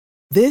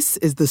This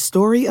is the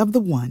story of the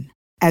one.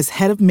 As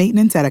head of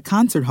maintenance at a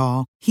concert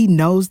hall, he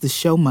knows the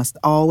show must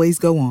always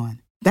go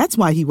on. That's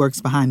why he works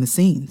behind the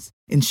scenes,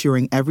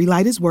 ensuring every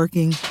light is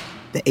working,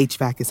 the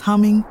HVAC is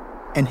humming,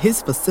 and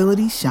his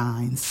facility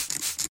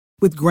shines.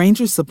 With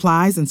Grainger's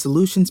supplies and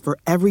solutions for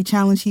every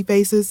challenge he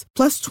faces,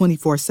 plus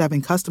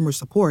 24/7 customer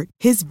support,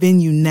 his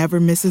venue never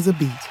misses a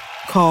beat.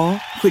 Call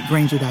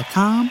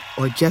quickgrainger.com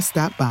or just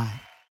stop by.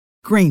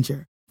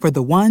 Grainger, for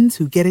the ones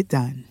who get it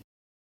done.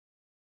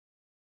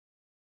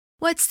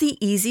 What's the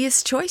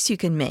easiest choice you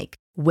can make?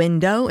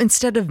 Window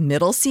instead of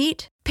middle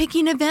seat?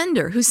 Picking a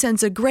vendor who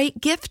sends a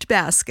great gift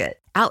basket?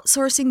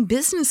 Outsourcing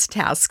business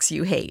tasks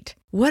you hate?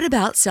 What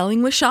about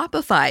selling with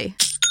Shopify?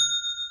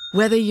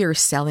 Whether you're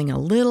selling a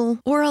little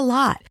or a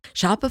lot,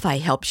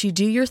 Shopify helps you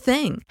do your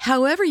thing,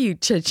 however you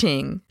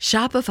cha-ching.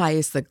 Shopify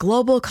is the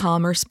global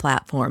commerce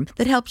platform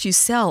that helps you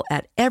sell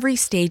at every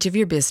stage of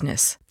your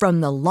business.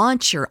 From the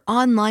launch your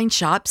online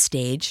shop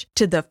stage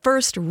to the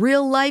first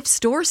real-life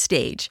store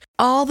stage,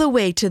 all the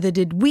way to the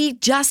did we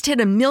just hit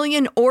a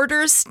million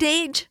orders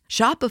stage.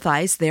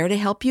 Shopify's there to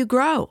help you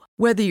grow.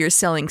 Whether you're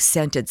selling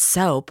scented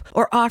soap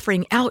or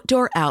offering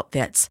outdoor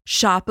outfits,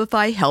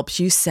 Shopify helps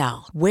you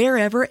sell.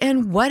 Wherever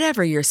and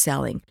whatever you're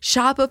selling,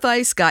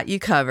 Shopify's got you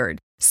covered.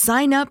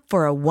 Sign up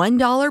for a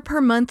 $1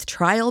 per month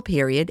trial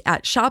period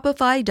at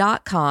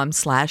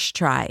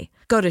shopify.com/try.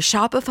 Go to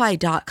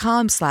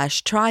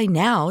shopify.com/try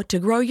now to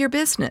grow your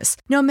business,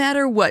 no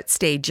matter what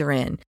stage you're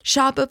in.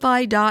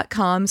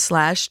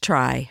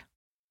 Shopify.com/try.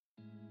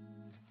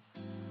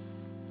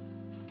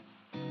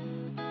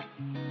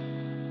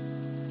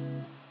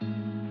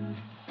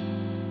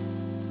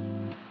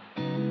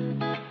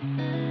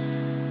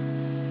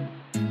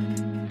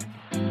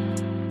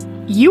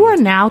 You are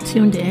now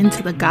tuned in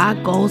to the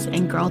God Goals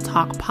and Girl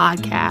Talk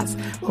podcast,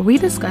 where we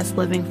discuss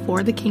living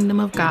for the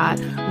kingdom of God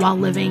while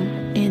living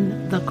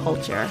in the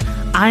culture.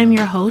 I am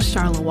your host,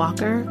 Charlotte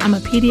Walker. I'm a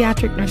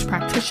pediatric nurse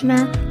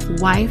practitioner,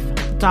 wife,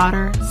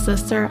 daughter,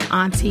 sister,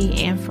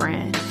 auntie, and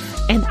friend.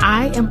 And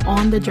I am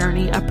on the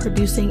journey of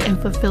producing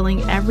and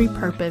fulfilling every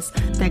purpose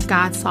that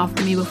God saw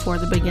for me before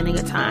the beginning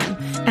of time.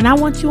 And I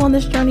want you on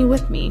this journey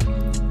with me.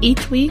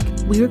 Each week,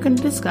 we are going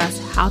to discuss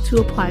how to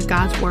apply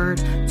God's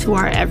word to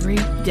our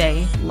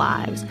everyday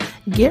lives.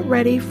 Get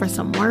ready for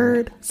some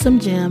word, some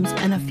gems,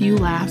 and a few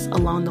laughs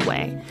along the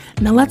way.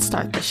 Now let's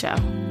start the show.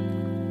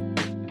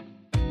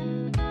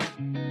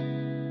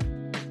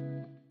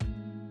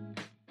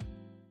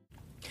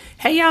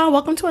 Hey y'all,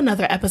 welcome to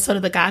another episode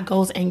of the God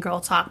Goals and Girl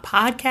Talk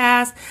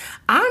podcast.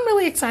 I'm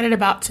really excited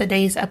about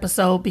today's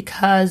episode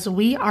because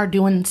we are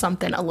doing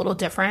something a little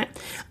different.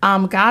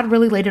 God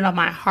really laid it on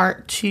my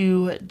heart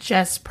to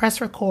just press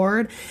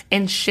record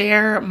and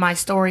share my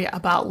story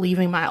about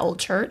leaving my old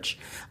church.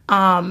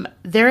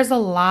 There's a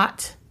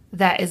lot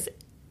that is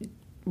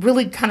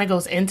really kind of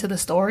goes into the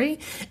story.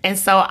 And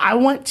so I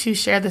want to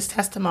share this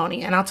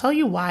testimony, and I'll tell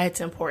you why it's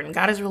important.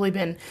 God has really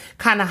been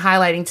kind of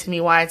highlighting to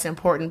me why it's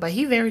important, but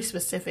he very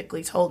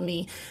specifically told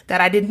me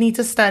that I didn't need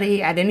to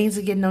study. I didn't need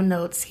to get no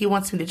notes. He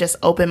wants me to just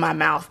open my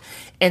mouth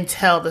and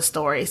tell the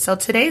story. So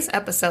today's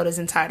episode is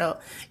entitled,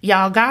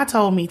 Y'all, God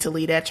Told Me to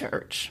Leave That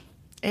Church.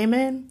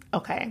 Amen.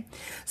 Okay.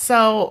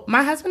 So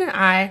my husband and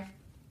I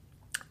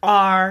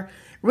are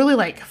really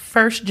like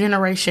first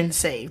generation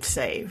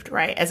saved,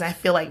 right? As I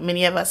feel like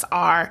many of us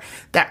are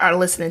that are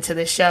listening to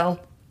this show,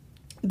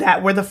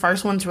 that we're the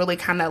first ones really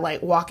kind of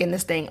like walking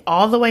this thing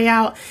all the way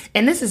out.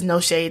 And this is no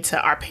shade to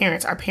our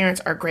parents. Our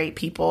parents are great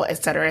people,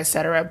 et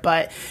cetera,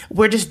 but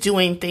we're just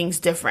doing things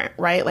different,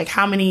 right? Like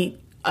how many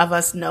of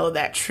us know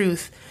that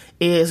truth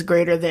is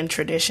greater than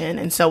tradition?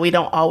 And so we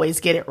don't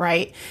always get it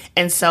right.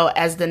 And so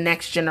as the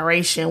next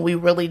generation, we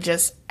really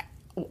just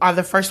are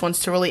the first ones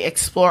to really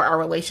explore our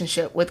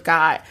relationship with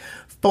God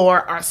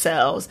for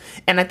ourselves.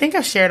 And I think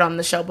I've shared on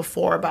the show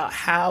before about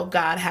how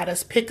God had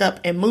us pick up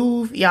and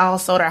move. Y'all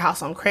sold our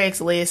house on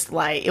Craigslist.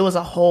 Like it was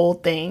a whole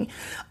thing.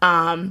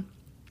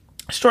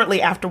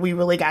 Shortly after we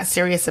really got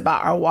serious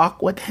about our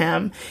walk with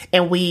him,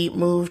 and we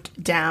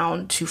moved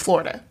down to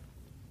Florida.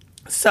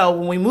 So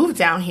when we moved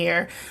down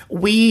here,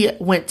 we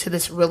went to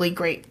this really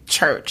great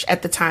church.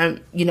 At the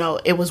time, you know,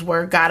 it was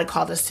where God had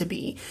called us to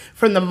be.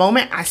 From the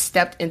moment I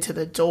stepped into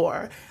the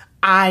door,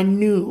 I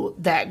knew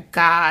that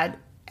God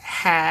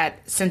had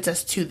sent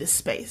us to this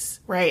space,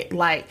 right?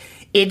 Like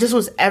it just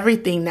was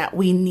everything that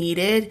we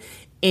needed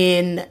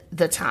in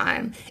the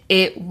time.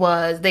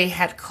 They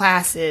had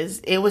classes.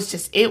 It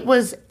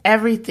was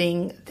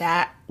everything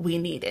that we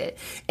needed.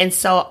 And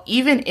so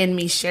even in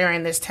me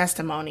sharing this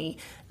testimony,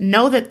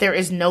 know that there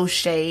is no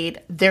shade.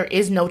 There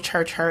is no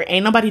church hurt.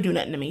 Ain't nobody do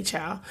nothing to me,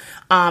 child.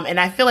 And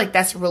I feel like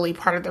that's really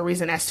part of the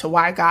reason as to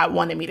why God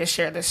wanted me to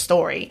share this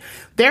story.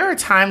 There are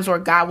times where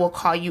God will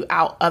call you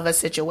out of a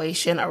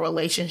situation, a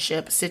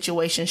relationship,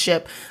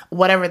 situationship,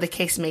 whatever the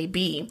case may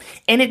be.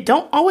 And it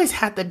don't always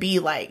have to be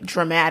like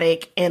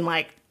dramatic and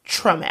like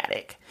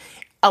traumatic.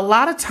 A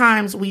lot of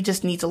times we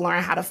just need to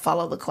learn how to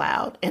follow the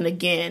cloud. And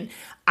again,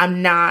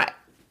 I'm not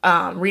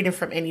reading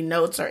from any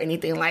notes or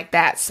anything like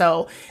that.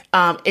 So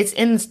it's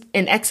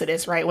in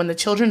Exodus, right? When the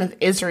children of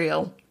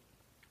Israel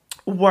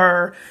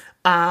were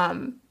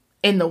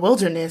in the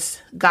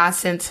wilderness, God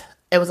sent,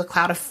 it was a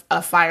cloud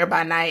of fire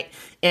by night,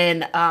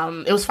 and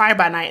it was fire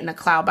by night and a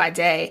cloud by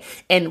day.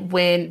 And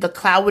when the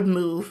cloud would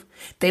move,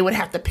 they would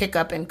have to pick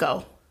up and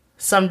go.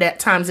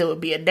 Sometimes it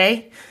would be a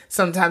day.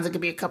 Sometimes it could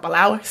be a couple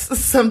hours.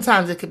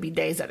 Sometimes it could be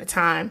days at a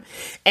time.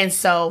 And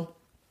so,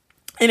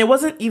 and it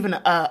wasn't even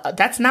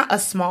that's not a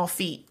small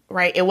feat,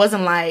 right? It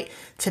wasn't like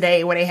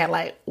today where they had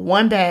like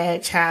one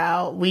bag,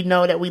 child. We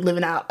know that we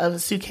living out of a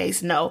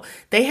suitcase. No,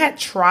 they had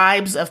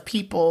tribes of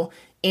people,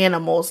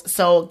 animals.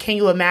 So can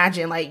you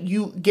imagine, like,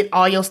 you get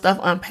all your stuff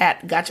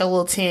unpacked, got your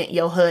little tent,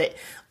 your hut,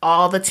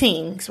 all the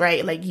things,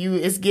 right? Like, you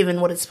is given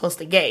what it's supposed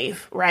to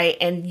give, right?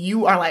 And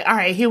you are like, all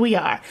right, here we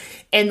are.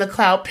 And the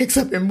cloud picks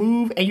up and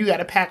move, and you got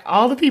to pack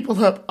all the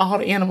people up, all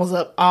the animals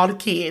up, all the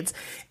kids,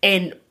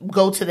 and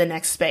go to the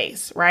next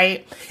space,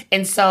 right?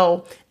 And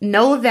so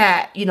know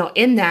that, you know,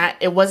 in that,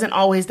 it wasn't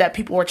always that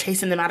people were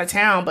chasing them out of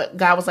town, but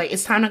God was like,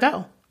 it's time to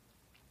go.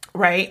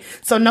 Right?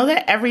 So know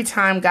that every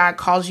time God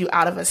calls you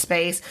out of a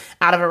space,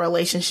 out of a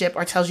relationship,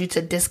 or tells you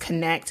to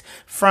disconnect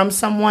from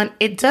someone,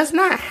 there doesn't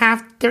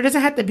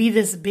have to be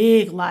this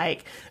big,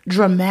 like,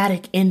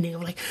 dramatic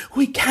ending. Like,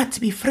 we can't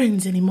be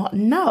friends anymore.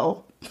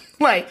 No,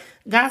 like,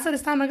 God said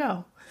it's time to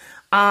go.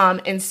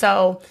 And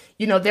so,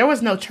 you know, there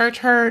was no church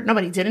hurt.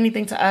 Nobody did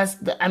anything to us.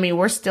 I mean,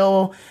 we're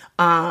still,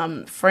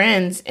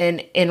 friends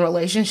and in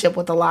relationship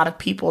with a lot of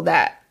people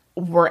that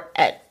were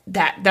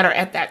that are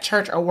at that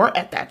church or were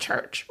at that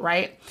church,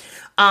 right?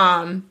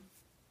 And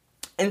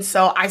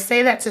so I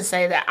say that to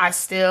say that I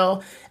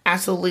still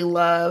absolutely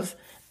love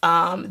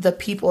the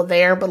people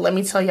there, but let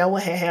me tell y'all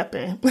what had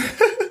happened.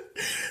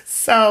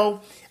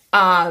 So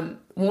when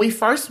we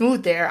first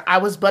moved there, I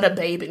was but a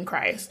babe in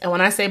Christ. And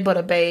when I say but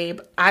a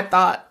babe,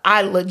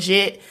 I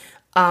legit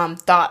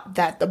thought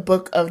that the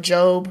book of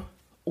Job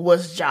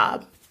was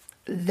Job.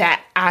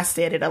 That I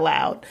said it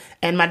aloud.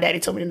 And my daddy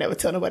told me to never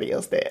tell nobody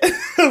else that.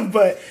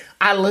 But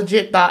I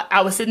legit thought,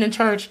 I was sitting in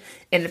church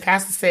and the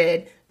pastor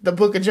said the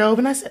book of Job.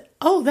 And I said,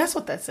 oh, that's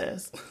what that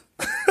says.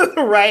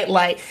 Right?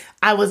 Like,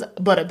 I was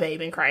but a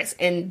babe in Christ.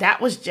 And that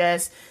was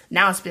just,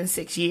 now it's been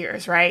 6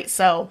 years, right?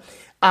 So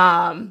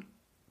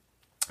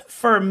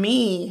for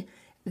me,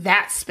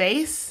 that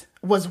space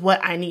was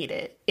what I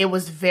needed. It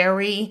was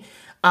very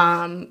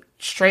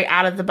straight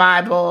out of the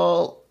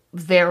Bible,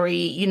 very,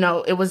 you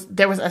know,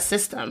 there was a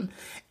system,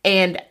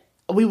 and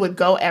we would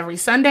go every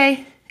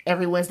Sunday,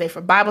 every Wednesday for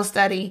Bible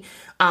study.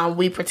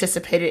 We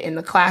participated in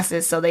the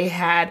classes. So they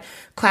had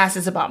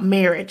classes about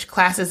marriage,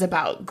 classes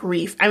about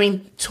grief. I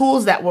mean,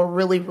 tools that were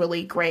really,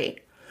 really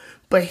great.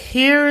 But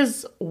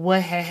here's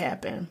what had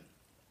happened.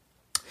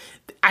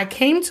 I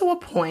came to a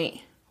point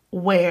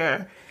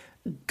where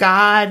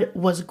God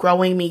was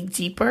growing me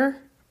deeper,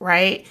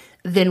 right,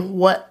 than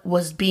what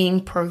was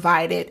being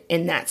provided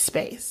in that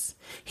space.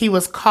 He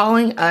was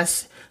calling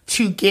us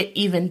to get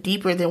even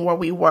deeper than where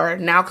we were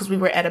now, because we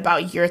were at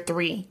about year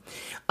 3.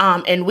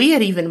 And we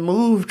had even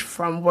moved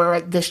from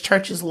where this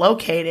church is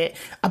located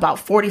about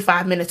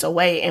 45 minutes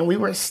away. And we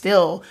were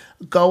still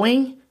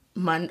going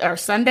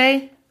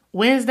Sunday,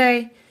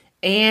 Wednesday,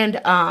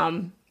 and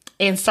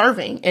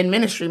serving in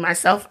ministry.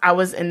 Myself, I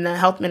was in the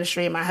health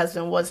ministry and my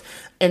husband was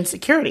in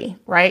security,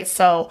 right?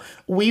 So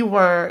we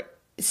were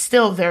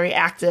still very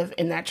active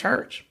in that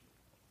church.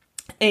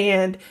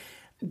 And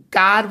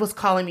God was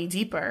calling me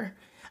deeper.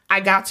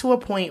 I got to a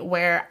point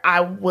where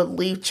I would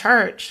leave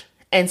church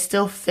and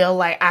still feel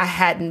like I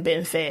hadn't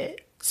been fed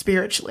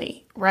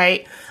spiritually,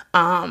 right?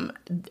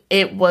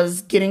 It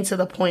was getting to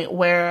the point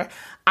where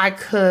I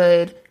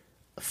could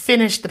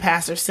finish the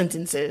pastor's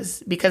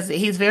sentences because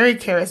he's very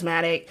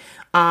charismatic,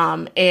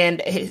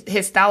 and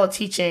his style of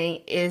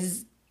teaching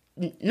is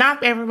not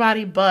for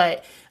everybody,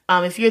 but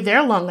if you're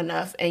there long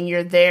enough and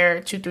you're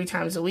there 2-3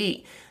 times a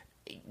week,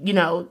 you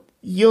know,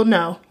 you'll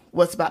know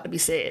what's about to be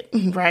said,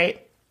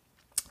 right?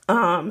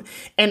 And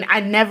I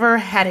never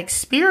had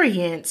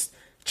experienced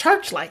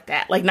church like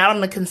that, like not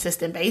on a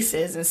consistent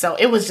basis. And so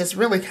it was just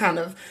really kind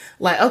of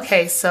like,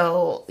 okay,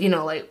 so, you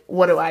know, like,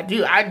 what do I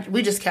do?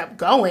 We just kept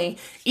going,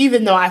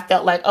 even though I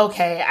felt like,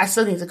 okay, I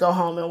still need to go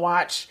home and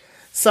watch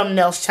something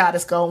else, child,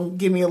 that's going to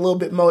give me a little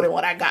bit more than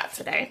what I got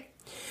today.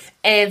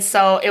 And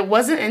so it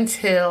wasn't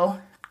until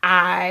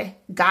I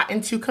got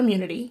into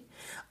community.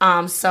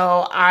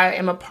 So I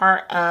am a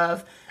part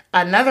of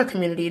another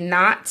community,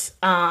 not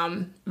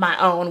my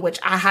own, which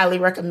I highly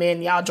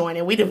recommend y'all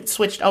joining. We done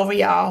switched over,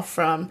 y'all,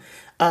 from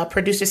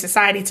Producer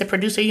Society to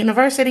Producer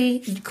University.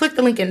 Click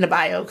the link in the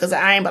bio, because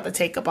I ain't about to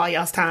take up all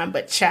y'all's time.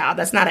 But child,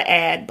 that's not an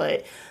ad,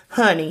 but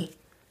honey,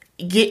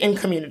 get in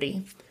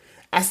community.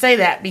 I say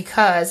that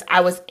because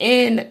I was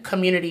in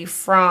community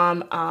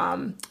from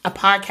a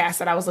podcast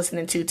that I was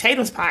listening to,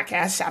 Tatum's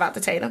podcast. Shout out to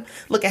Tatum.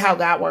 Look at how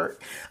God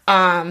worked.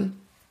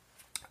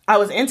 I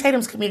was in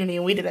Tatum's community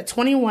and we did a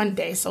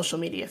 21-day social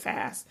media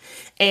fast.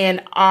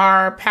 And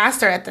our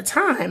pastor at the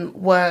time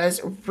was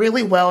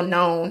really well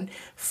known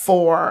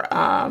for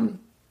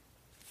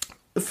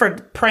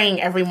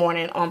praying every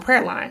morning on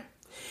prayer line.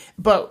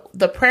 But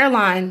the prayer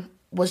line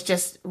was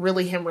just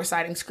really him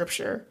reciting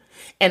scripture.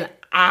 And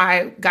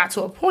I got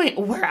to a point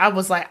where I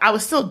was like, I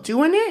was still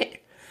doing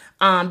it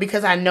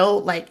because I know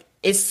like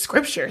it's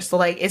scripture. So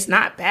like, it's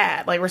not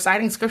bad. Like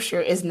reciting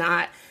scripture is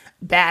not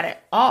bad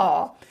at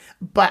all.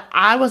 But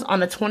I was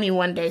on a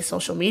 21-day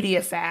social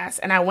media fast,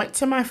 and I went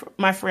to my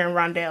friend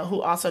Rondell, who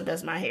also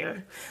does my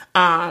hair.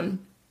 And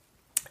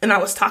I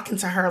was talking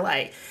to her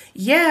like,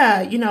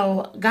 yeah,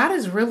 God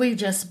has really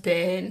just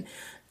been,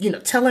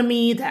 telling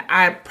me that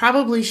I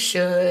probably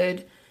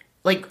should,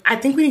 like, I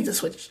think we need to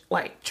switch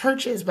like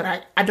churches,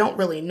 but I don't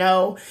really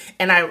know.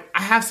 And I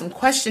have some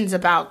questions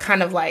about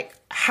kind of like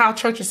how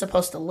church is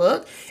supposed to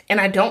look. And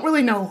I don't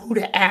really know who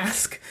to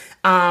ask.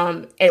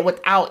 And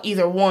without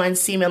either one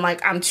seeming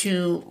like I'm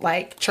too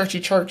like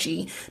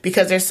churchy,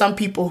 because there's some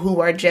people who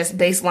are just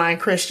baseline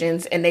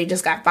Christians and they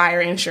just got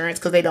fire insurance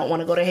because they don't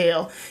want to go to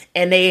hell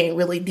and they ain't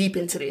really deep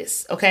into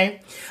this.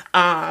 Okay.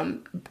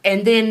 And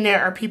then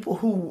there are people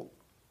who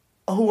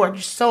are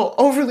just so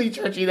overly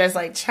churchy that's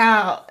like,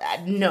 child,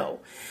 no.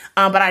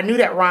 But I knew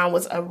that Ron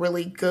was a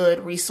really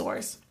good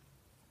resource.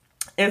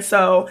 And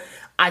so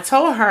I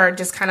told her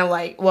just kind of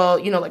like,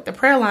 well, like the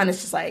prayer line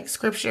is just like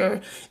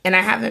scripture, and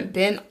I haven't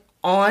been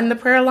on the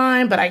prayer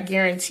line, but I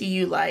guarantee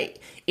you, like,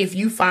 if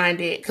you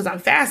find it, because I'm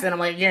fasting, I'm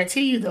like, I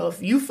guarantee you though,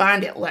 if you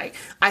find it, like,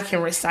 I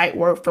can recite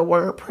word for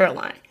word prayer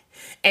line.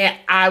 And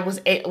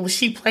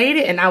she played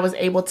it, and I was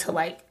able to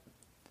like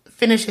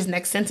finish his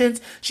next sentence.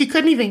 She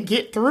couldn't even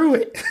get through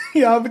it,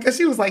 because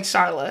she was like,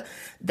 Charla,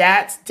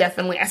 that's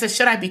definitely, I said,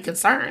 should I be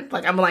concerned?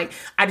 Like, I'm like,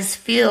 I just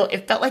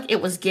it felt like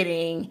it was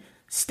getting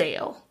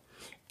stale.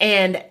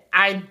 And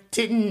I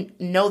didn't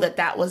know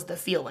that was the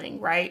feeling,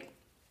 right?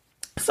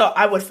 So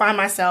I would find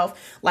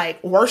myself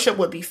like worship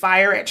would be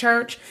fire at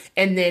church,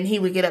 and then he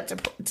would get up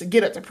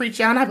to preach,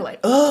 and I'd be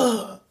like,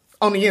 ugh,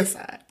 on the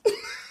inside.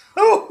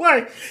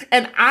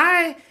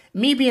 And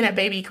me being a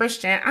baby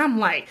Christian, I'm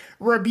like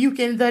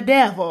rebuking the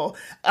devil,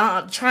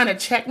 trying to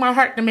check my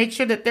heart to make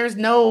sure that there's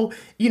no,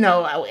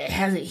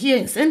 he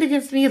ain't sinned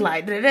against me,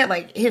 like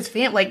his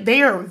family, like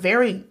they are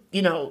very,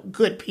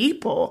 good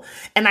people.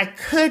 And I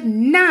could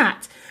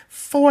not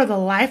for the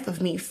life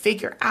of me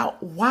figure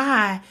out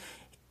why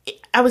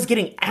I was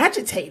getting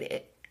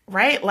agitated,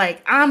 right?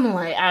 Like I'm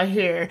like out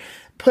here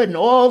putting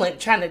oil and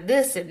trying to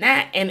this and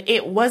that. And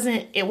it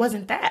wasn't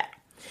that.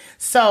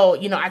 So,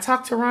 I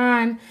talked to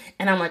Ron,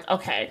 and I'm like,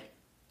 okay,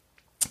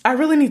 I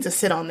really need to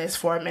sit on this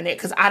for a minute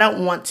because I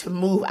don't want to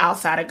move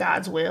outside of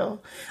God's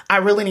will. I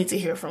really need to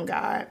hear from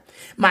God.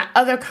 My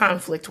other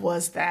conflict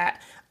was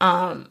that,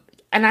 and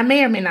I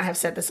may or may not have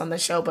said this on the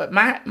show, but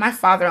my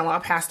father-in-law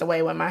passed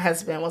away when my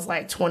husband was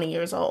like 20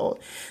 years old.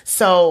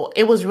 So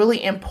it was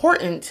really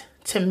important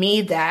to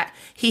me that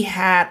he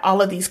had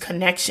all of these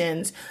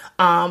connections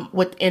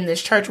within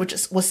this church, which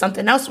was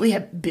something else we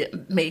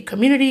had made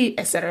community,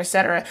 et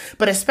cetera,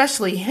 but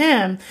especially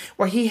him,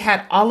 where he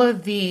had all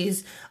of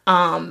these,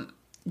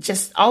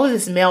 just all of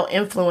this male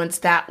influence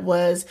that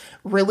was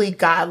really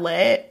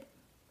God-led.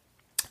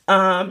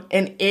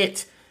 And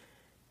it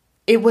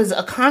was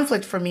a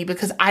conflict for me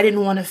because I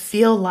didn't want to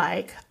feel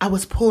like I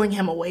was pulling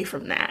him away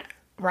from that,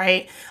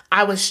 right?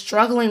 I was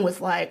struggling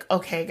with like,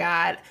 okay,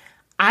 God,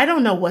 I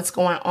don't know what's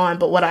going on,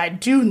 but what I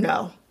do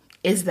know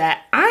is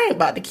that I ain't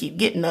about to keep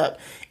getting up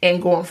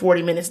and going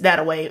 40 minutes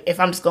that way if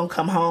I'm just going to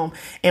come home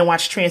and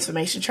watch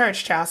Transformation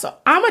Church, child. So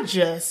I'm going to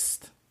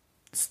just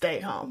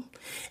stay home.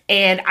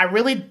 And I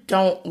really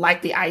don't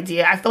like the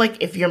idea. I feel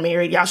like if you're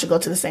married, y'all should go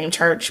to the same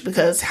church,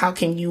 because how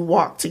can you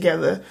walk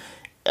together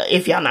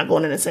if y'all not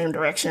going in the same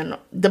direction?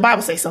 The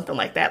Bible says something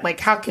like that. Like,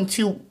 how can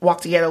two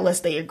walk together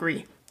unless they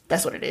agree?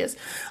 That's what it is.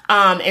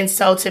 And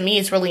so to me,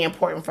 it's really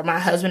important for my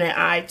husband and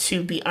I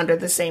to be under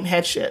the same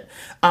headship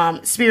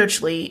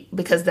spiritually,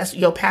 because that's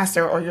your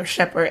pastor or your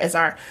shepherd, as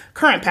our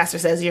current pastor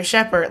says, your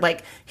shepherd,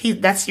 like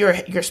that's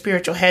your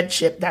spiritual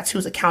headship. That's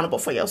who's accountable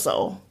for your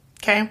soul.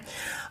 Okay.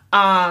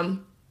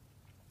 And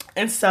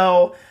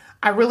so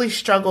I really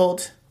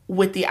struggled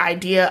with the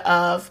idea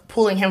of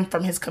pulling him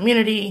from his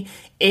community,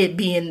 it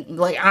being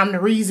like I'm the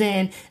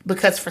reason,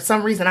 because for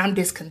some reason I'm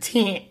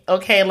discontent.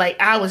 Okay, like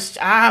I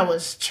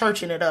was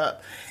churching it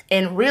up,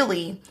 and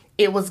really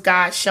it was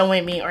God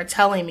showing me or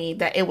telling me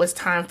that it was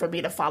time for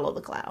me to follow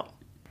the cloud.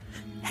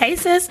 Hey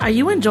sis, are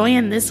you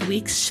enjoying this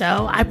week's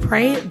show? I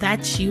pray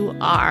that you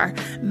are.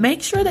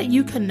 Make sure that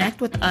you connect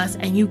with us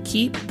and you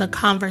keep the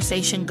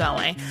conversation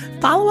going.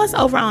 Follow us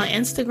over on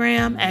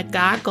Instagram at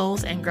God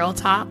Goals and Girl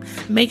Talk.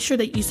 Make sure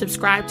that you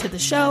subscribe to the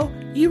show,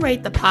 you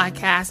rate the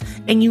podcast,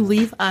 and you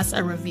leave us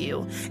a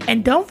review.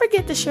 And don't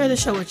forget to share the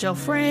show with your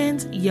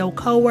friends, your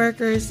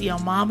coworkers, your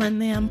mama and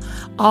them,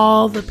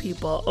 all the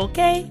people,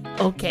 okay?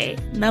 Okay,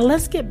 now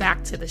let's get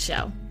back to the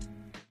show.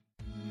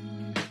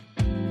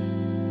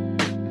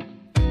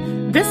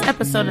 This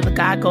episode of the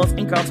God Goals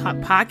and Girl Talk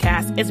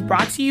podcast is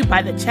brought to you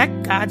by the Check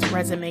God's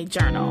Resume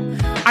Journal.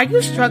 Are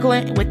you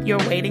struggling with your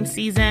waiting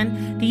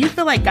season? Do you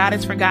feel like God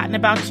has forgotten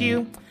about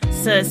you?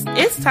 Sis,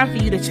 it's time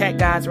for you to check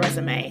God's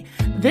resume.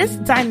 This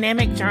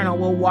dynamic journal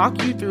will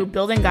walk you through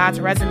building God's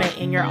resume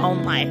in your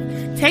own life.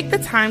 Take the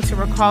time to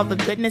recall the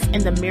goodness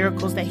and the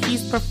miracles that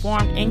He's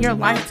performed in your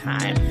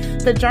lifetime.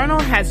 The journal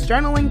has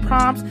journaling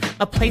prompts,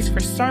 a place for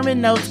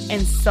sermon notes,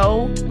 and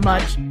so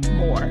much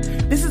more.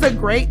 This is a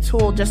great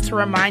tool just to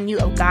remind you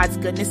of God's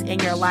goodness in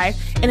your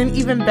life, and an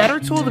even better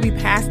tool to be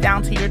passed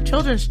down to your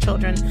children's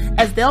children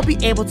as they'll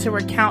be able to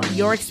recount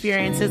your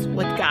experiences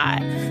with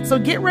God. So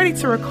get ready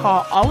to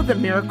recall all of the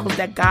miracles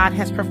that God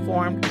has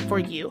performed for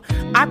you.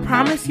 I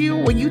promise you,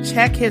 when you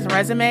check His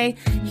resume,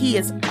 He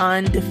is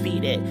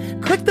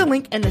undefeated. Click the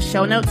link in the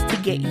show notes to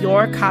get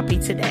your copy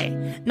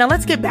today. Now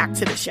let's get back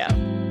to the show.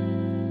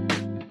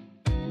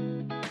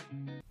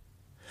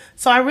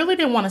 So I really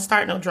didn't want to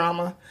start no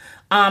drama.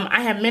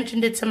 I had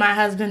mentioned it to my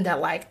husband that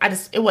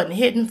it wasn't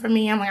hidden for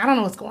me. I'm like, I don't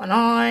know what's going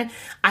on.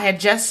 I had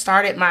just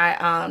started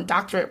my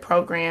doctorate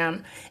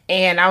program,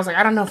 and I was like,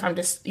 I don't know if I'm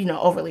just,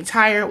 overly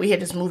tired. We had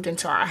just moved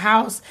into our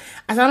house.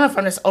 I said, I don't know if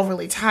I'm just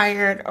overly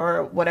tired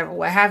or whatever,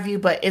 what have you,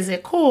 but is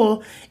it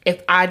cool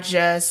if I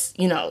just,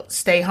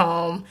 stay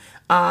home?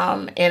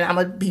 And I'm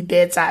going to be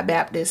bedside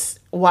Baptist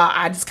while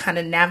I just kind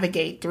of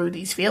navigate through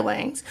these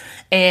feelings.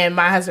 And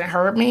my husband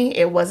heard me.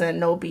 It wasn't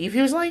no beef.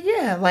 He was like,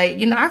 yeah,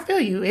 I feel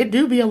you. It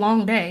do be a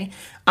long day.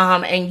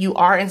 And you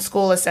are in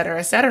school, et cetera,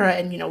 et cetera.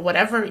 And,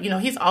 whatever,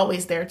 he's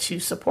always there to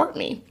support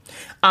me.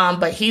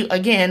 But he,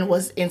 again,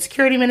 was in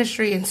security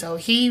ministry. And so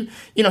he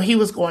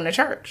was going to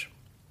church.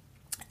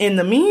 In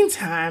the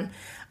meantime,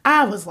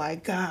 I was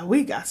like, God,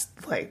 we got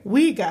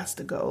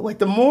to go. Like,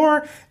 the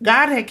more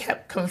God had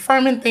kept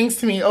confirming things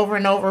to me over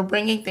and over,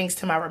 bringing things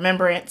to my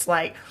remembrance.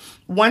 Like,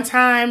 one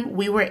time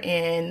we were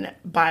in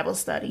Bible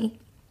study.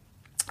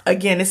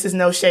 Again, this is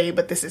no shade,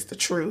 but this is the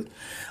truth.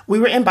 We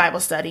were in Bible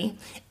study,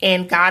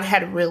 and God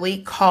had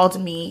really called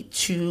me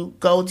to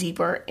go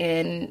deeper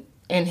in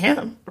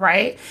Him,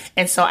 right?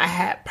 And so I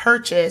had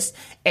purchased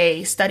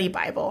a study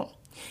Bible,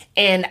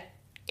 and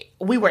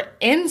we were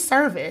in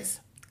service,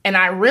 and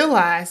I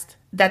realized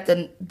that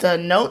the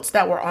notes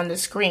that were on the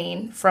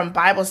screen from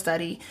Bible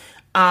study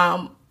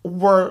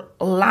were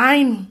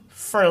line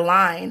for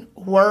line,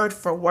 word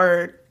for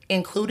word,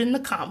 including the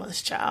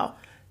commas, child,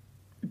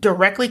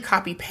 directly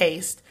copy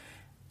paste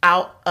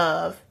out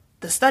of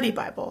the study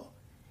Bible.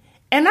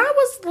 And I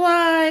was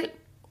like,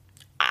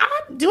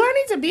 do I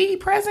need to be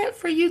present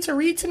for you to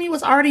read to me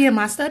what's already in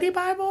my study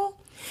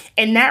Bible?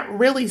 And that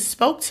really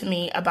spoke to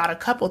me about a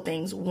couple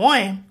things.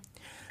 One,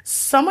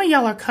 some of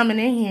y'all are coming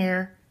in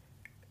here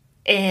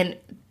and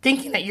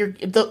thinking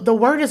that the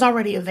word is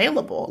already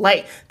available.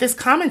 Like, this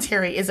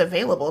commentary is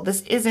available.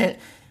 This isn't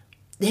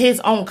his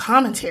own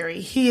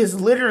commentary. He is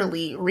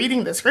literally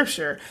reading the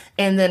scripture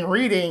and then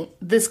reading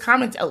this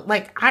comment.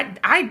 Like,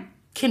 I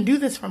can do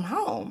this from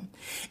home.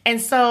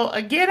 And so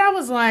again, I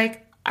was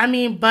like,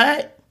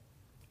 but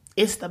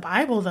it's the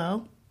Bible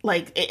though.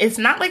 Like, it's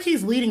not like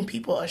he's leading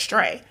people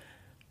astray,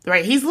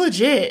 right? He's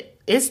legit.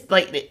 It's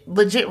like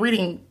legit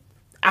reading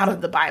out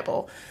of the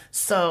Bible.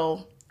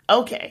 So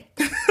okay.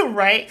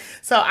 Right.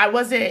 So I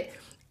wasn't,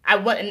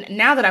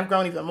 now that I've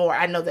grown even more,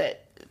 I know that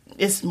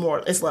it's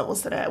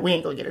levels to that. We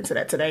ain't gonna get into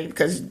that today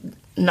because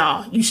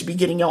you should be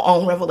getting your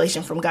own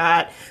revelation from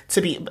God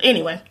but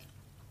anyway.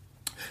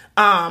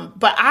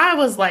 But I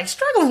was like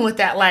struggling with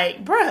that,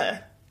 like,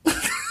 bruh,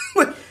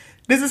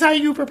 this is how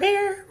you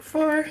prepare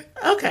for,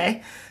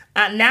 okay.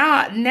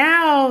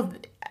 Now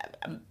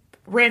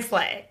red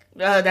flag.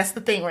 That's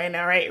the thing right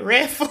now, right?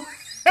 Red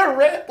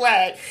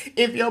flag.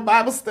 If your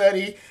Bible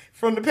study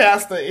from the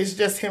pastor is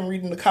just him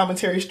reading the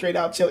commentary straight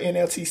out your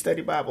NLT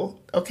study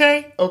Bible.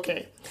 Okay.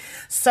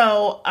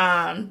 So,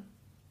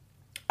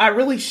 I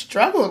really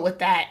struggled with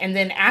that. And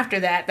then after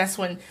that, that's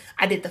when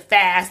I did the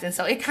fast. And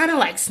so it kind of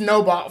like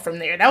snowballed from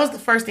there. That was the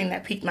first thing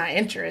that piqued my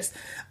interest,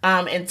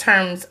 in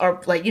terms, or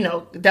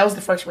that was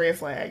the first red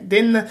flag.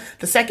 Then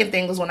the second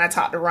thing was when I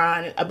talked to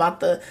Ron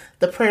about the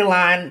prayer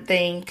line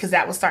thing, because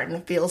that was starting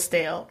to feel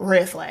stale.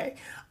 Red flag.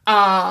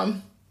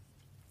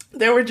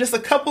 There were just a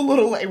couple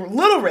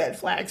little red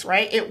flags,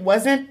 right? It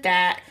wasn't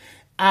that,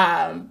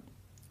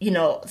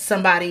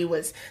 somebody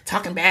was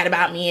talking bad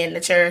about me in the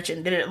church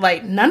and did it,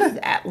 like, none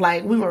of that.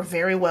 Like, we were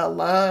very well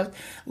loved.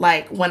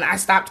 Like, when I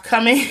stopped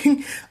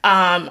coming,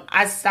 and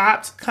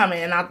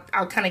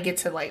I'll kind of get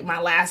to like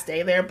my last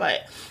day there,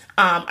 but,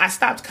 I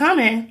stopped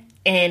coming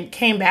and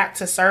came back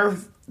to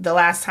serve the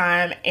last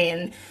time.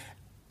 And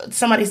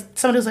somebody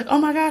was like, oh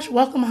my gosh,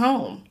 welcome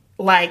home.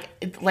 Like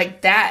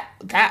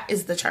that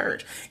is the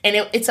church.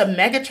 And it's a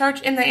mega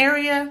church in the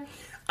area.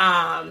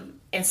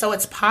 And so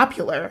it's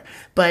popular,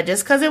 but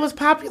just because it was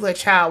popular,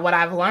 child, what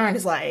I've learned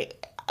is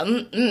like,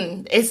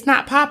 it's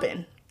not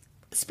popping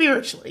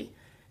spiritually.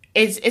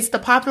 It's the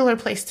popular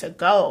place to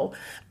go,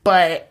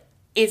 but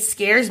it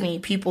scares me,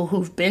 people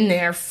who've been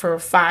there for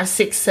 5,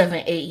 6,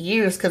 7, 8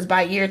 years. Because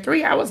by year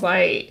 3, I was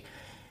like,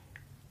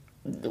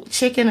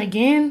 chicken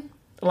again?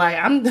 Like,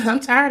 I'm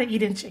tired of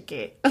eating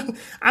chicken.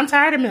 I'm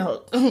tired of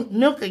milk.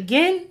 Milk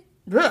again?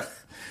 Ugh.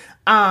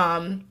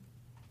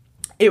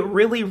 It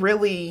really,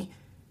 really,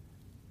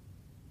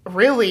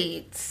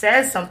 really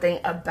says something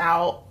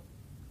about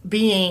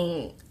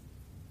being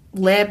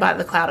led by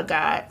the cloud of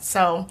God.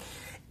 So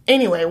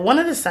anyway, one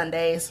of the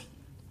Sundays,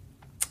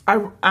 I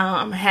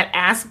had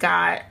asked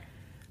God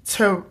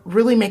to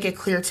really make it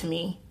clear to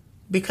me,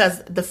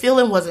 because the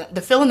feeling,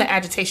 the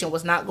agitation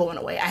was not going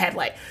away. I had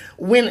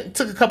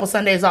took a couple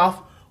Sundays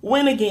off,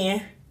 went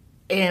again,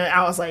 and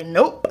I was like,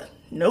 nope,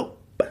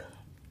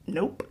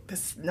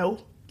 this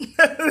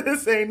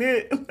ain't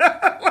it.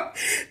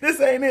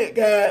 This ain't it,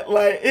 God.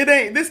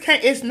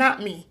 It's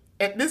not me.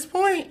 At this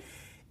point,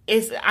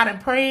 I done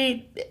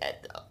prayed,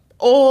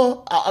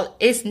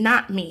 it's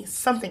not me.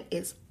 Something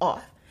is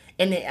off.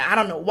 And I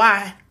don't know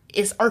why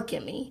it's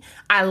irking me.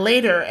 I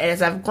later,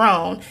 as I've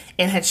grown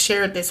and had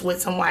shared this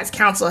with some wise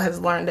counsel,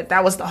 has learned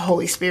that was the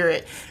Holy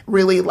Spirit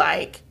really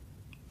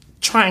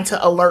trying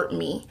to alert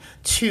me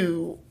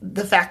to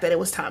the fact that it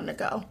was time to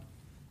go.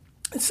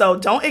 So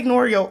don't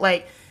ignore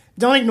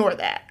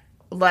that.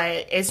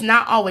 It's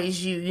not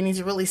always you. You need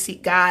to really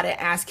seek God and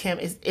ask him,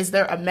 is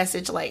there a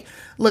message?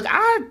 Look,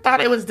 I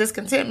thought it was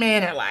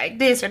discontentment and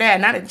this or that,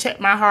 and I didn't check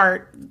my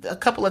heart a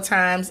couple of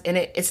times, and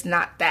it's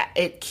not that.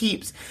 It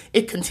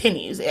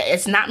continues.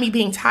 It's not me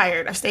being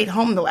tired. I stayed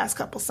home the last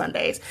couple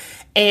Sundays,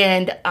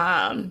 and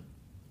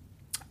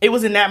it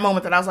was in that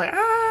moment that I was like,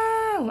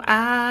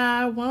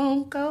 I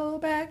won't go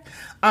back.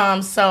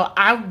 So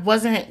I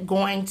wasn't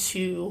going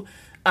to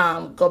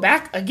go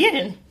back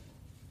again.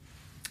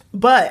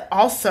 But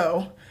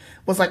also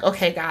was like,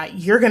 okay, God,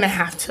 you're going to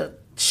have to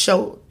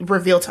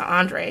reveal to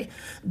Andre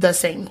the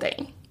same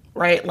thing,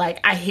 right?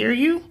 I hear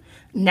you.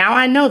 Now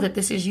I know that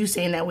this is you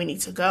saying that we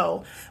need to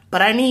go,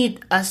 but I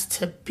need us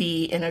to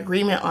be in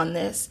agreement on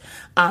this.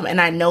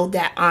 And I know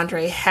that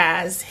Andre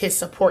has his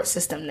support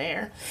system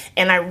there.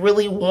 And I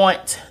really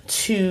want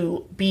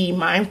to be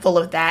mindful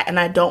of that. And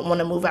I don't want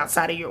to move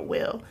outside of your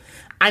will.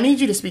 I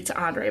need you to speak to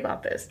Andre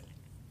about this.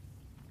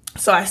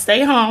 So I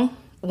stay home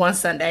one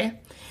Sunday.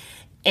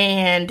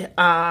 And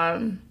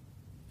I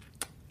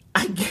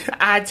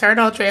turned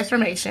on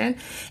Transformation,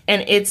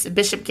 and it's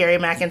Bishop Gary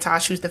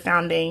McIntosh, who's the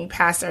founding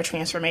pastor of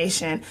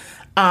Transformation.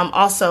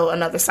 Also,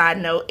 another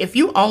side note, if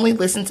you only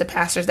listen to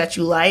pastors that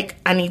you like,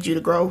 I need you to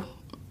grow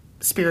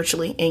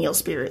spiritually in your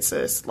spirit,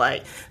 sis.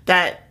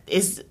 That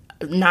is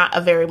not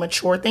a very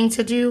mature thing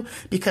to do,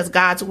 because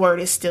God's word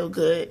is still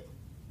good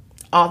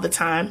all the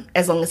time,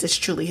 as long as it's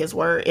truly his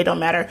word. It don't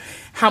matter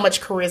how much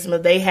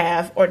charisma they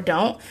have or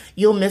don't.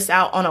 You'll miss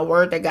out on a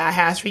word that God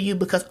has for you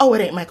because,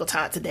 it ain't Michael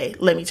Todd today.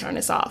 Let me turn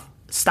this off.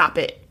 Stop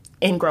it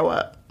and grow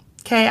up.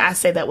 Okay, I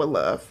say that with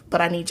love,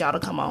 but I need y'all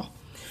to come on.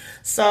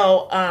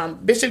 So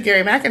Bishop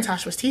Gary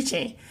McIntosh was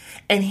teaching,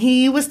 and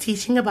he was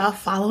teaching about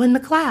following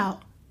the cloud.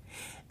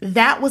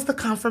 That was the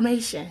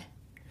confirmation.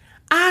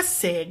 I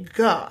said,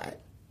 God,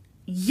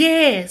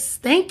 yes,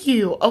 thank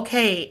you.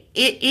 Okay,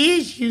 it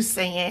is you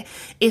saying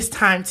it's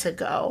time to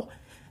go.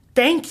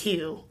 Thank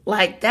you.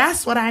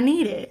 That's what I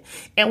needed.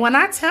 And when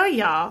I tell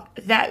y'all,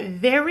 that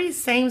very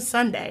same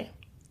Sunday,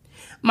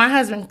 my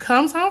husband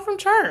comes home from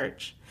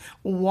church,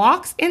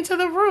 walks into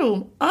the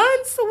room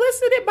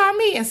unsolicited by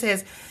me, and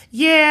says,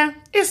 yeah,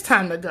 it's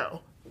time to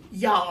go.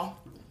 Y'all,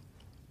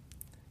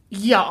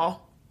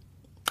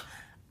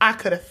 I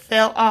could have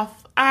fell off.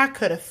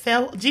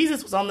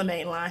 Jesus was on the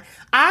main line.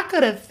 I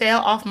could have fell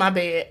off my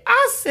bed.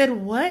 I said,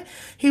 what?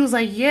 He was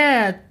like,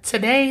 yeah,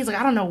 today. He's like,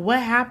 I don't know what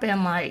happened.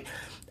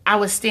 I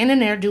was standing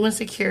there doing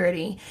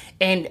security,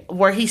 and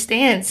where he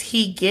stands,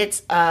 he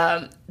gets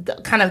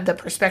the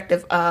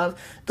perspective of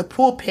the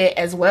pulpit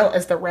as well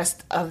as the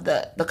rest of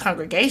the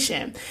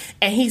congregation.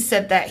 And he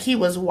said that he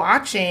was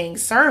watching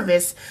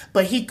service,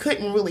 but he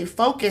couldn't really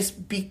focus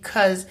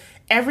because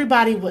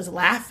everybody was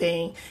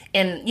laughing.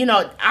 And,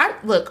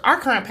 our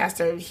current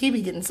pastor, he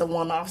be getting some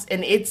one-offs,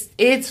 and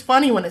it's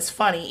funny when it's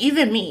funny.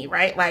 Even me,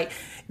 right?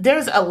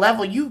 There's a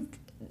level you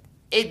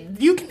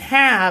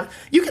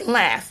can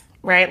laugh,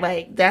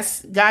 right?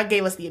 That's, God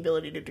gave us the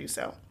ability to do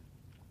so.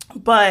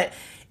 But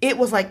it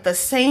was the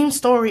same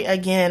story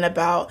again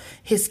about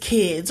his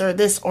kids or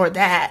this or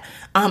that.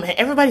 And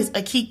everybody's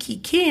a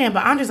key,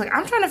 but I'm just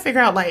I'm trying to figure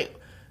out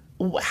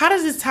how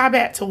does this tie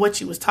back to what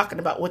you was talking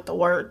about with the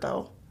word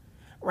though?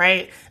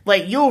 Right?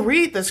 You'll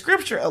read the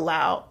scripture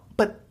aloud,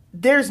 but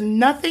there's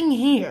nothing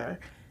here.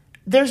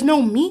 There's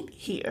no meat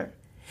here.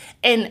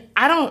 And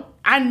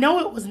I know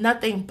it was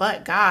nothing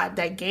but God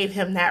that gave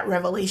him that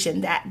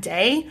revelation that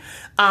day,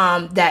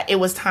 that it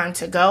was time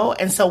to go.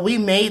 And so we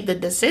made the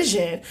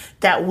decision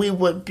that we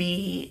would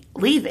be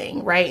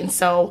leaving, right? And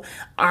so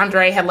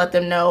Andre had let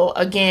them know,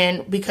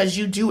 again, because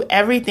you do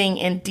everything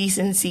in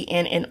decency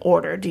and in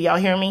order. Do y'all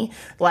hear me?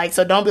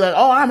 So don't be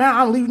I'm out,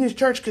 I'm leaving this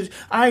church because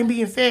I ain't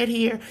being fed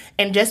here.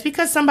 And just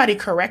because somebody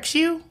corrects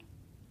you,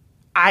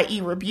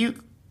 i.e.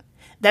 rebuke,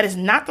 that is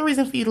not the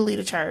reason for you to leave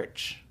the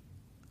church.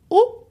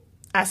 Ooh,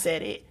 I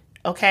said it.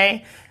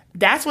 Okay.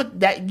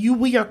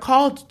 We are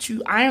called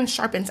to iron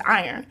sharpens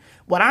iron.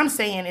 What I'm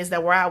saying is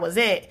that where I was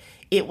at,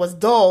 it was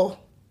dull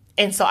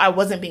And so I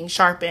wasn't being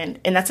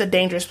sharpened, and that's a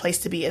dangerous place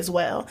to be as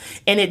well.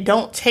 And it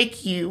don't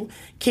take you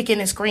kicking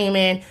and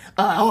screaming,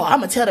 I'm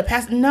gonna tell the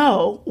pastor.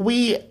 No,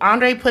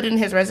 Andre put in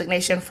his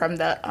resignation from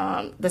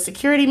the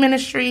security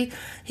ministry.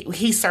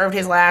 He served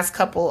his last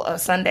couple of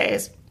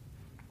Sundays.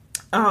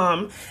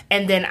 And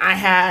then I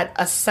had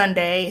a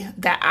Sunday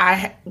that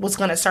I was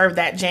going to serve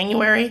that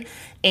January,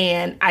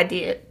 and I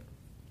did,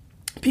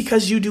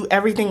 because you do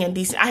everything in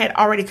decency. I had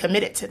already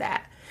committed to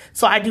that.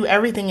 So I do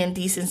everything in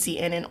decency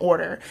and in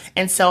order.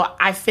 And so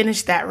I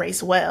finished that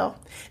race well.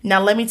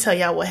 Now, let me tell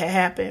y'all what had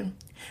happened.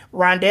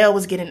 Rondell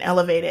was getting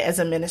elevated as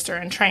a minister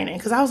in training,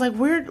 because I was like,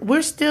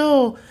 we're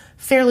still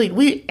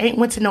we ain't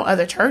went to no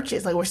other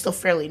churches. Like, we're still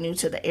fairly new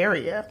to the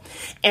area.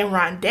 And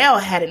Rondell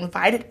had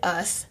invited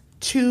us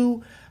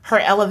to her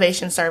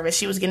elevation service.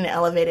 She was getting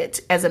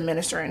elevated as a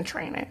minister in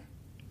training.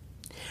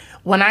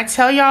 When I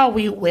tell y'all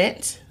we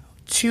went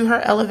to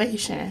her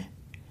elevation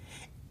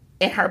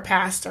and her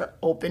pastor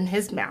opened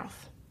his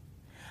mouth,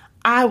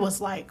 I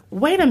was like,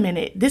 wait a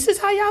minute, this is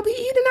how y'all be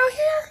eating out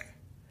here?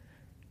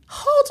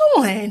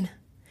 Hold on.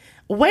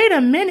 Wait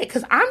a minute,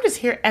 because I'm just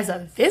here as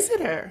a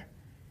visitor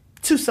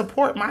to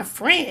support my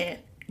friend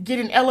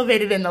getting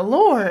elevated in the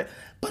Lord,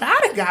 but I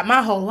done got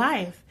my whole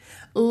life.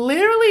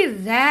 Literally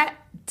that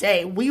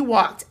day we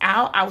walked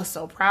out. I was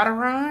so proud of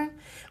Ron.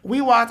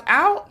 We walked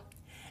out,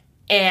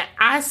 and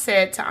I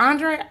said to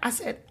Andre, I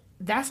said,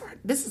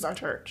 this is our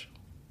church.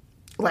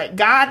 Like,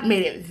 God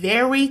made it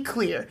very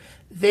clear.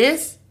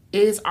 This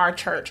is our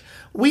church.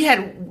 We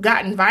had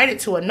got invited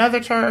to another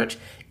church.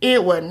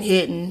 It wasn't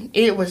hitting.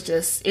 It was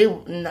just,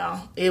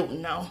 no.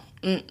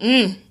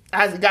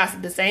 I was,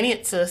 God, this ain't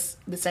it, sis.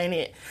 This ain't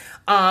it.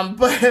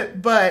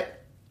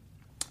 But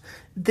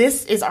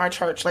this is our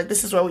church. Like,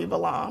 this is where we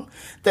belong.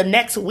 The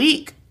next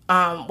week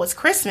was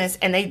Christmas,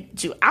 and they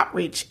do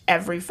outreach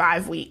every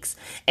 5 weeks.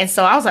 And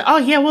so I was like, oh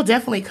yeah, we'll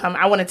definitely come.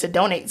 I wanted to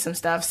donate some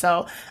stuff.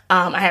 So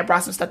I had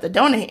brought some stuff to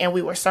donate, and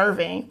we were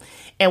serving.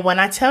 And when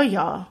I tell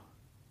y'all,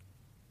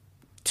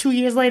 2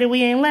 years later,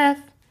 we ain't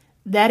left.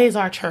 That is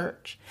our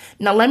church.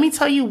 Now, let me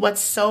tell you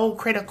what's so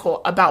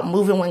critical about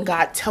moving when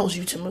God tells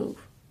you to move.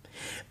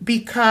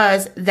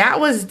 Because that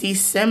was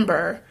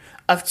December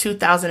of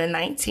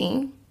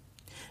 2019.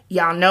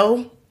 Y'all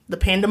know the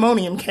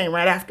pandemonium came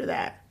right after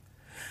that.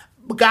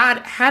 God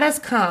had us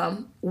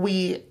come.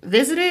 We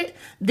visited,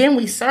 then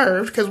we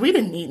served, because we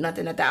didn't need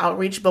nothing at the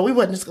outreach, but we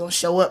wasn't just going to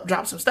show up,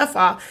 drop some stuff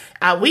off.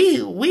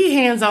 We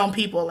hands-on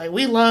people. Like,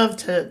 we love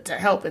to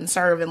help and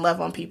serve and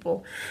love on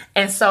people.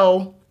 And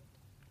so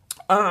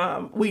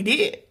we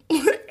did.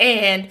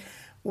 And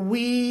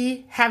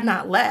we have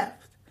not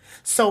left.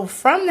 So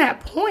from that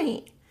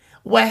point,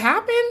 what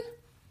happened?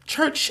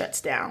 Church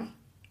shuts down.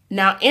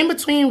 Now, in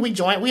between, we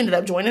ended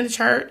up joining the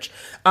church.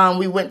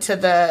 We went to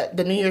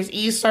the New Year's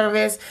Eve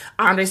service.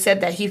 Andre said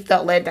that he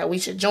felt led that we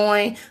should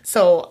join.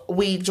 So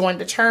we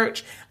joined the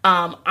church.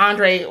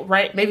 Andre,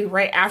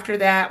 right after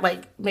that,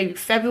 like maybe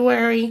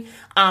February,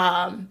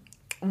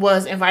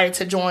 was invited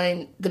to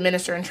join the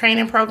minister in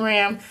training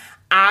program.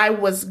 I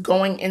was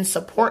going in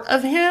support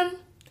of him.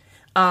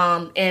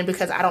 And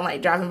because I don't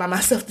like driving by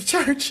myself to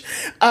church.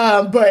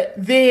 But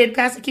then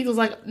Pastor Keith was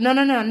like,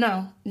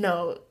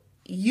 no,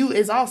 you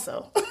is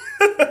also.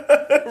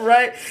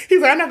 Right?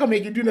 He's like, I'm not going to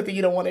make you do nothing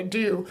you don't want to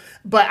do.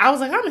 But I was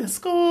like, I'm in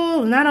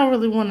school and I don't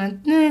really want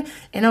to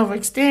and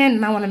overextend.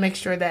 And I want to make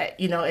sure that,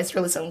 it's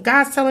really something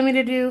God's telling me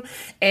to do.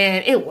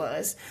 And it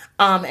was.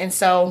 And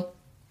so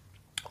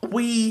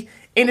we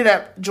ended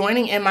up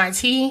joining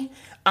MIT.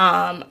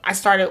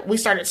 We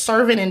started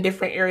serving in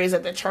different areas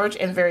of the church,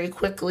 and very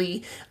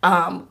quickly,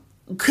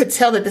 could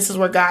tell that this is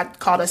where God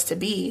called us to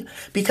be,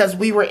 because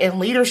we were in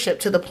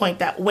leadership to the point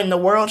that when the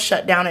world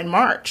shut down in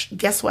March,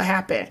 guess what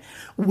happened?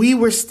 We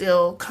were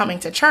still coming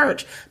to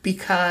church,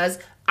 because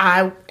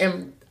I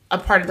am a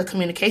part of the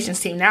communications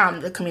team now.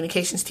 I'm the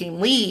communications team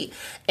lead.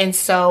 And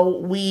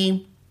so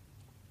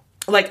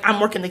I'm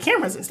working the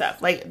cameras and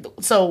stuff.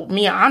 So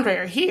me and Andre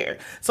are here.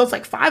 So it's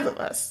like 5 of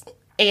us.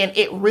 And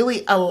it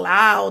really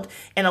allowed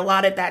and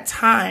allotted that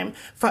time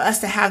for us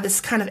to have this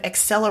kind of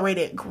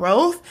accelerated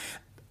growth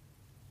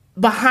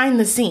behind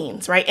the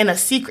scenes, right? In the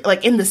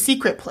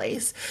secret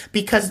place,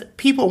 because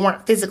people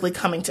weren't physically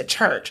coming to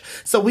church.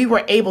 So we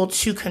were able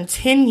to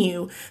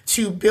continue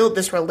to build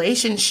this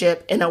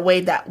relationship in a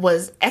way that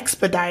was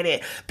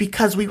expedited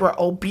because we were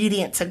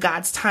obedient to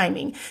God's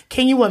timing.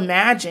 Can you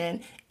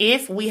imagine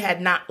if we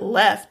had not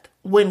left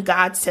when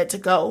God said to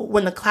go,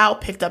 when the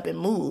cloud picked up and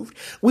moved?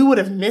 We would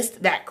have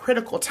missed that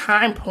critical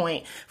time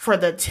point for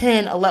the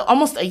 10, 11,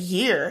 almost a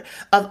year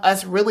of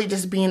us really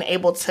just being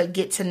able to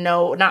get to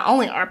know not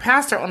only our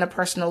pastor on a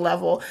personal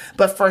level,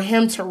 but for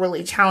him to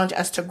really challenge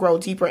us to grow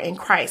deeper in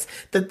Christ.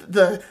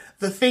 The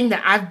thing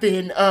that I've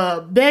been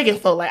begging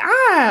for, like,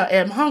 I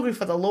am hungry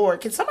for the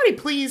Lord. Can somebody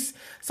please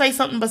say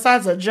something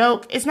besides a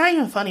joke? It's not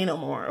even funny no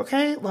more,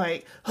 okay?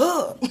 Like,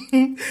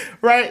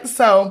 right?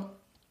 So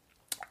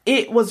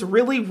it was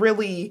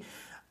really,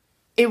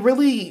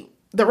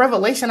 the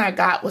revelation I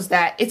got was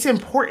that it's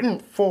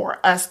important for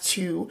us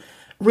to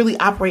really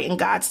operate in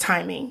God's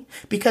timing,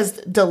 because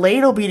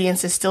delayed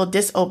obedience is still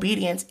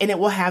disobedience, and it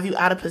will have you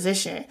out of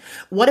position.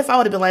 What if I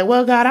would have been like,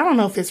 well, God, I don't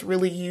know if it's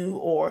really you,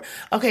 or,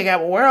 okay,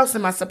 God, well, where else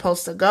am I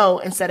supposed to go,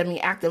 instead of me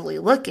actively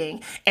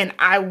looking? And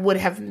I would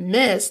have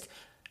missed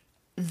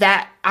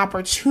that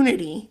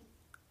opportunity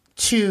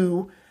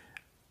to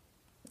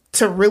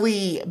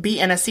really be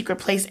in a secret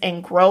place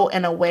and grow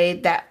in a way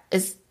that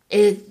is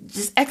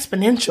just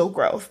exponential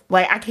growth.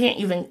 Like, I can't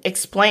even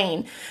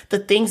explain the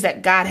things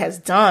that God has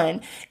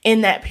done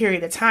in that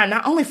period of time,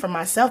 not only for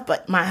myself,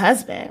 but my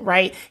husband,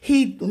 right?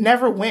 He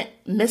never went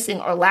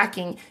missing or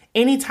lacking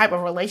any type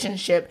of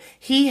relationship.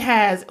 He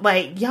has,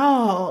 like,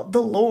 y'all,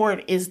 the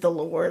Lord is the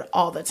Lord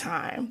all the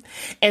time.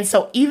 And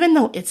so even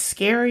though it's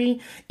scary,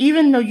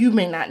 even though you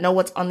may not know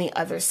what's on the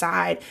other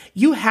side,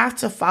 you have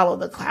to follow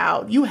the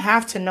cloud. You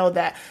have to know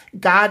that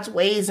God's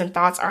ways and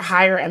thoughts are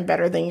higher and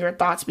better than your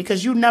thoughts,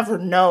 because you never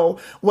know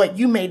what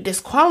you may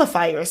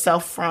disqualify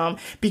yourself from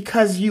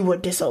because you were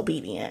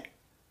disobedient.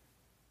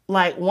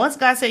 Like, once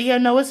God said, yeah,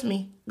 no, it's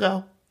me,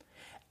 go.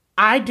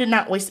 I did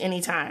not waste any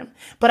time,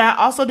 but I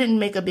also didn't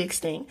make a big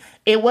sting.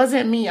 It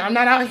wasn't me. I'm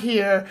not out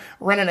here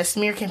running a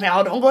smear campaign.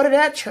 Oh, don't go to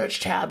that church,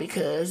 child,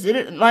 because it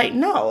didn't, like,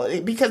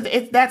 no, because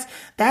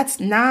that's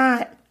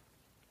not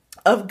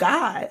of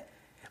God.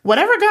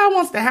 Whatever God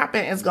wants to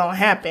happen is going to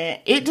happen.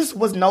 It just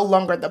was no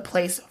longer the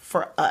place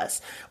for us.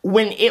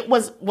 When it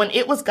was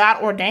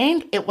God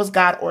ordained, it was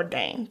God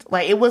ordained.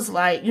 Like, it was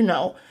like,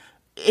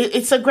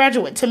 it's a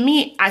graduate. To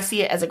me, I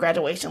see it as a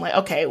graduation. Like,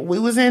 okay, we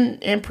was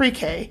in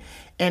pre-K,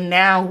 and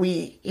now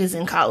we is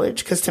in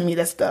college, because to me,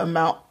 that's the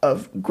amount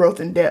of growth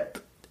and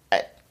depth.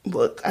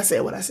 Look, I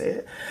said what I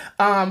said.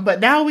 But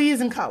now we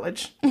is in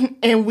college,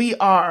 and we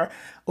are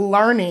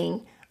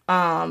learning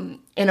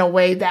in a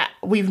way that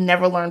we've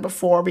never learned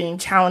before, being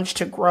challenged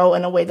to grow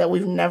in a way that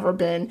we've never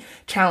been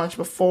challenged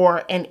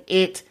before. And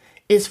it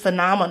is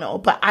phenomenal.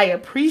 But I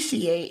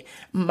appreciate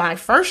my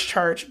first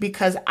church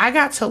because I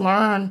got to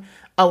learn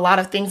a lot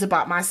of things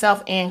about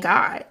myself and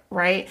God,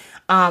 right?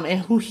 And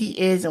who he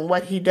is and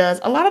what he does,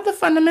 a lot of the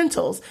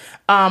fundamentals.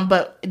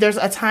 But there's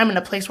a time and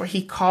a place where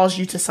he calls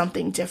you to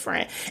something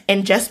different.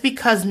 And just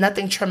because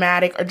nothing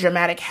traumatic or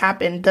dramatic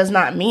happened does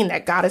not mean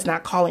that God is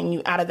not calling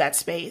you out of that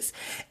space.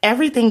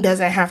 Everything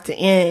doesn't have to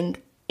end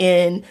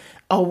in,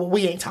 oh, well,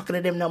 we ain't talking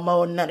to them no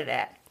more, none of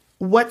that.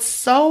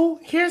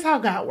 Here's how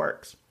God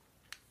works.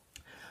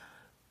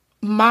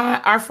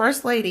 Our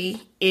first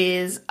lady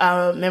is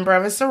a member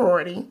of a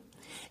sorority.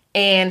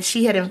 And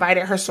she had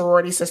invited her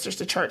sorority sisters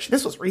to church.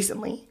 This was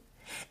recently.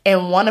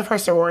 And one of her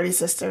sorority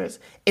sisters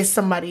is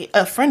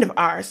a friend of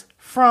ours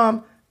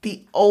from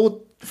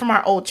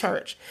our old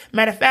church.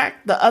 Matter of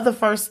fact,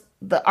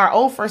 our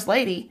old first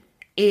lady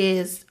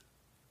is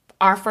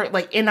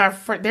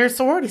they're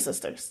sorority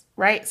sisters,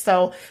 right?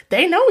 So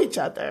they know each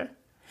other.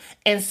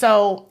 And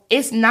so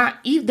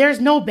there's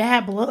no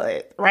bad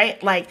blood,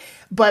 right?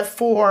 But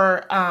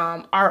for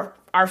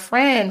our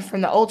friend from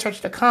the old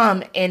church to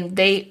come, and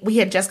we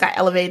had just got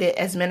elevated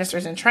as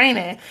ministers in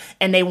training,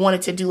 and they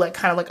wanted to do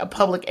kind of a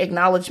public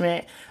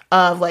acknowledgement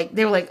of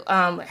they were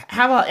how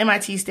about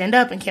MIT stand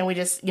up, and can we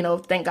just,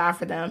 thank God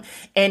for them?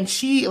 And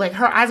she,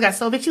 her eyes got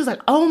so big. She was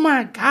like, oh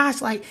my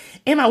gosh,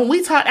 Emma, when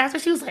we talked after,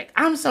 she was like,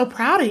 I'm so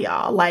proud of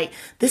y'all.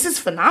 This is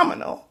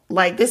phenomenal.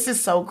 This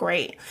is so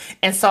great.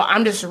 And so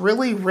I'm just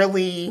really,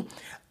 really,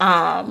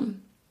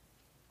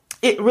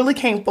 it really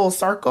came full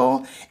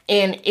circle,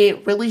 and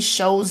it really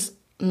shows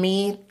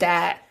me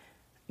that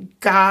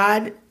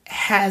God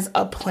has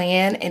a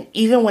plan, and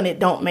even when it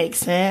don't make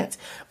sense,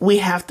 we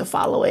have to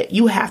follow it.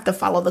 You have to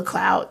follow the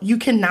cloud. You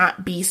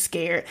cannot be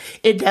scared.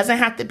 It doesn't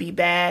have to be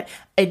bad.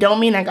 It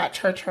don't mean I got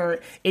church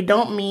hurt. It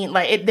don't mean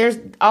there's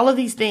all of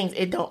these things.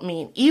 It don't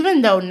mean,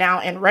 even though now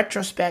in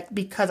retrospect,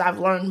 because I've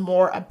learned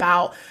more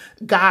about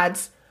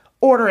God's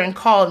order and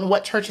call and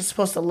what church is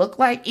supposed to look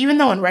like, even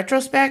though in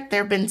retrospect,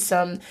 there have been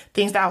some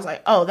things that I was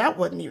like, oh, that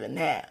wasn't even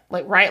that.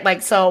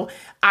 Right? So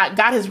God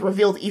has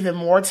revealed even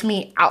more to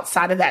me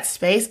outside of that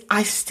space.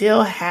 I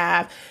still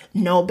have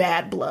no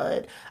bad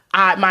blood.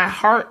 My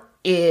heart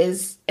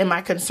is, and my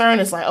concern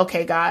is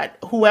okay, God,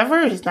 whoever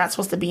is not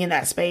supposed to be in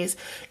that space,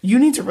 you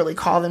need to really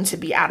call them to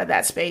be out of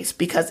that space,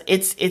 because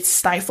it's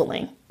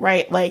stifling,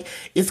 right?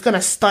 It's going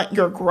to stunt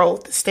your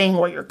growth, staying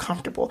where you're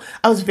comfortable.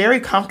 I was very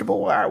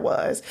comfortable where I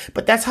was,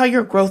 but that's how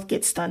your growth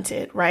gets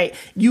stunted, right?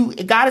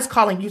 God is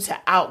calling you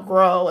to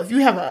outgrow. If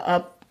you have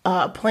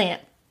a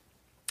plant,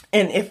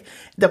 and if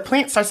the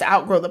plant starts to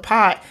outgrow the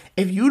pot,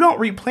 if you don't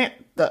replant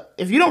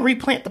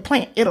the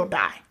plant, it'll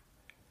die.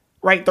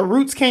 Right? The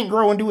roots can't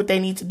grow and do what they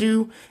need to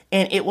do,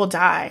 and it will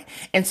die.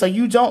 And so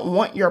you don't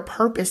want your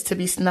purpose to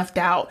be snuffed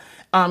out.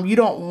 You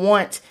don't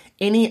want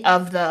any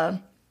of the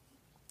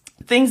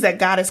things that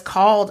God has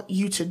called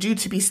you to do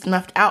to be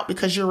snuffed out,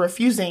 because you're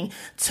refusing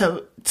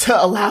to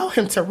allow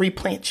him to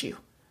replant you.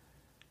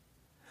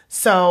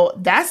 So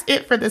that's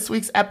it for this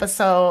week's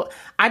episode.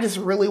 I just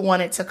really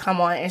wanted to come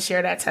on and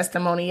share that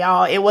testimony,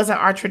 y'all. It wasn't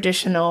our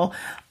traditional,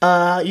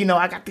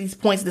 I got these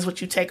points, this is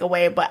what you take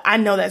away. But I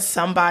know that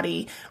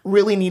somebody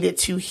really needed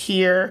to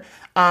hear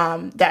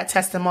that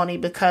testimony,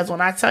 because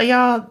when I tell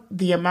y'all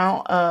the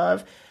amount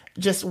of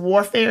just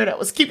warfare that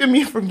was keeping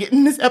me from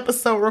getting this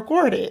episode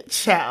recorded,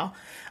 child.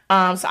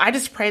 So I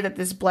just pray that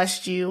this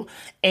blessed you,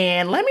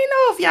 and let me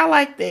know if y'all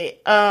liked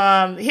it.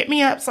 Hit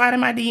me up, slide in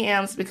my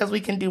DMs, because we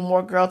can do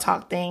more girl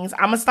talk things.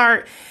 I'm gonna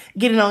start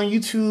getting on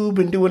YouTube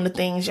and doing the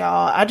things,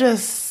 y'all. I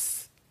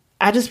just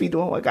be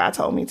doing what God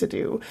told me to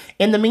do.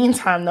 In the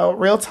meantime, though,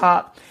 real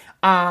talk,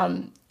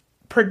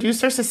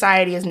 Producer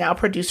Society is now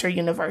Producer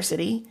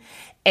University,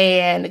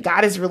 and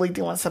God is really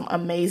doing some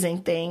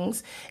amazing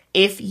things.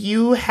 If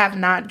you have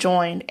not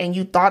joined and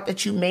you thought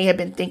that you may have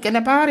been thinking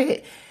about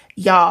it,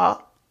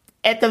 y'all,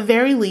 at the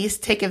very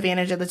least, take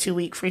advantage of the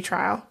 2-week free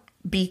trial,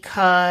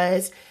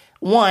 because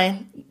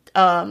one,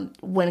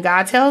 when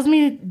God tells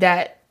me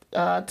that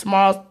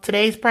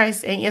today's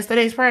price ain't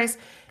yesterday's price,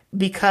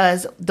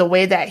 because the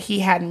way that he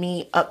had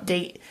me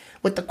update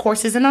with the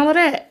courses and all of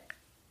that,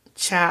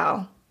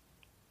 child,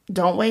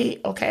 don't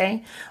wait.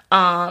 Okay.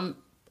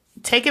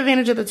 Take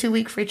advantage of the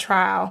 2-week free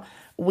trial.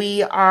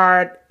 We're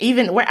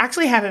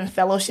actually having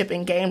fellowship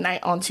and game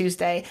night on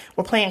Tuesday.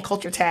 We're playing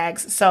culture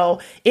tags. So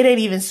it ain't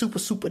even super,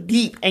 super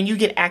deep. And you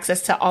get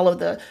access to all of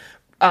the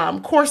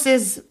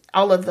courses,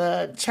 all of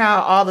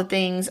the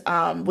things.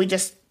 We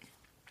just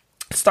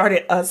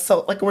started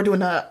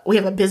we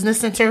have a business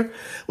center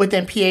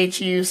within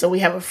PHU. So we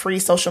have a free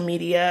social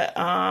media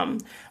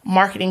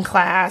marketing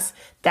class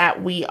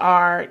that we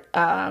are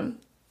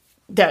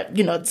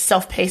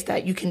self-paced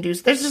that you can do.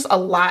 So there's just a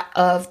lot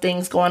of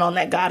things going on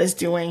that God is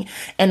doing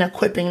and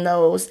equipping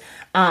those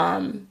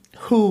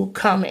who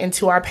come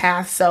into our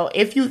path. So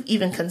if you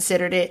even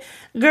considered it,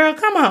 girl,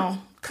 come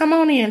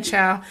on in,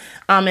 child,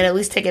 and at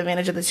least take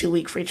advantage of the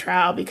 2-week free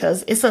trial,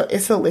 because it's a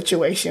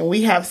lituation.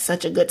 We have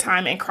such a good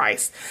time in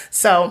Christ.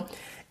 So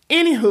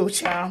anywho,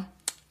 child,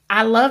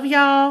 I love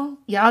y'all.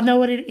 Y'all know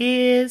what it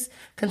is.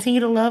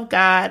 Continue to love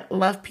God,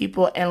 love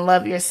people, and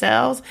love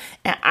yourselves.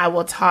 And I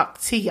will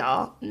talk to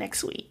y'all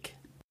next week.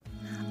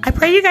 I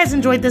pray you guys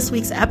enjoyed this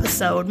week's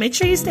episode. Make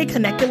sure you stay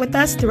connected with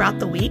us throughout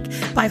the week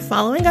by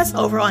following us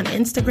over on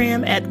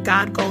Instagram at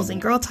God Goals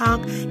and Girl Talk,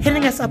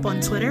 hitting us up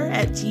on Twitter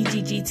at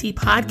GGGT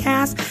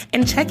Podcast,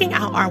 and checking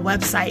out our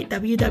website,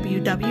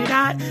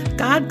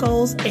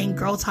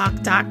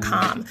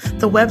 www.godgoalsandgirltalk.com.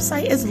 The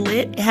website is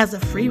lit. It has a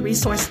free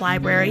resource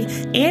library,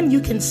 and you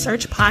can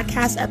search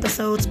podcast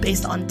episodes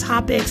based on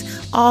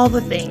topics, all the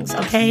things,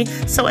 okay?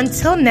 So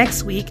until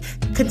next week,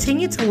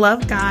 continue to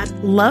love God,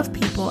 love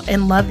people,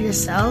 and love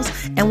yourselves.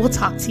 And we'll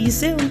talk to you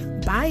soon.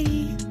 Bye.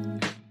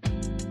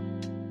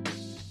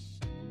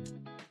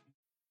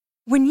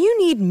 When you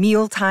need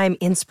mealtime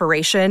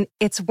inspiration,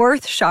 it's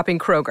worth shopping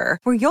Kroger,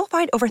 where you'll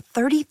find over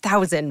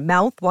 30,000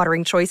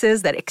 mouth-watering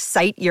choices that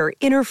excite your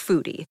inner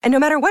foodie. And no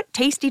matter what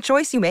tasty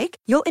choice you make,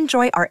 you'll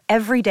enjoy our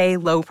everyday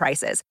low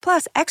prices,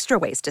 plus extra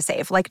ways to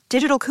save, like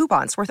digital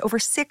coupons worth over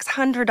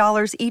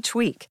 $600 each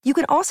week. You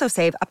can also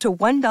save up to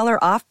 $1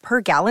 off per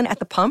gallon at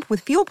the pump with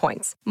fuel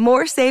points.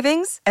 More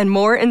savings and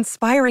more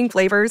inspiring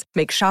flavors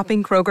make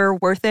shopping Kroger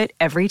worth it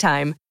every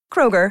time.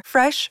 Kroger,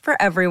 fresh for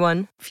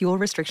everyone. Fuel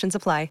restrictions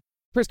apply.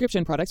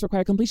 Prescription products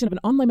require completion of an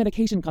online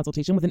medication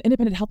consultation with an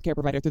independent healthcare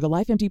provider through the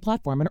LifeMD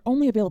platform and are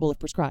only available if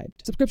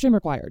prescribed. Subscription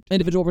required.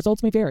 Individual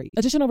results may vary.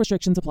 Additional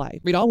restrictions apply.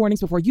 Read all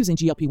warnings before using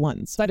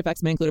GLP-1s. Side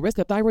effects may include a risk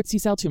of thyroid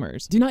C-cell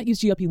tumors. Do not use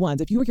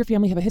GLP-1s if you or your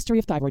family have a history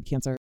of thyroid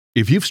cancer.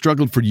 If you've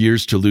struggled for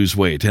years to lose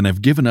weight and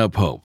have given up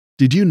hope,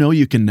 did you know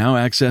you can now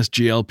access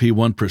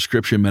GLP-1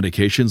 prescription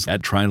medications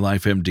at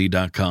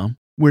TryLifeMD.com?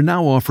 We're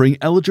now offering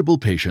eligible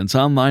patients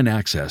online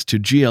access to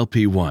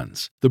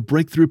GLP-1s, the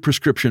breakthrough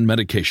prescription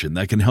medication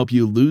that can help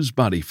you lose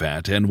body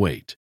fat and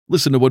weight.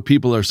 Listen to what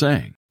people are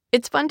saying.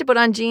 It's fun to put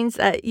on jeans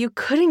that you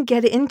couldn't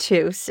get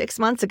into 6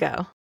 months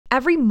ago.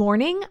 Every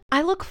morning,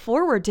 I look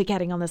forward to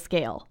getting on the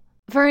scale.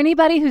 For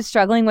anybody who's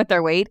struggling with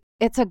their weight,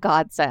 it's a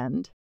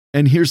godsend.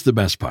 And here's the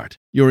best part.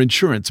 Your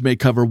insurance may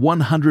cover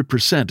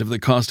 100% of the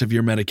cost of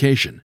your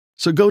medication.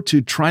 So go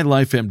to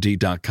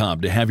TryLifeMD.com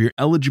to have your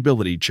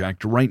eligibility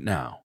checked right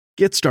now.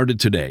 Get started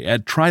today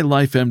at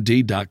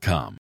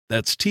TryLifeMD.com.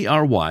 That's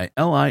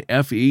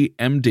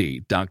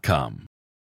TryLifeMD.com.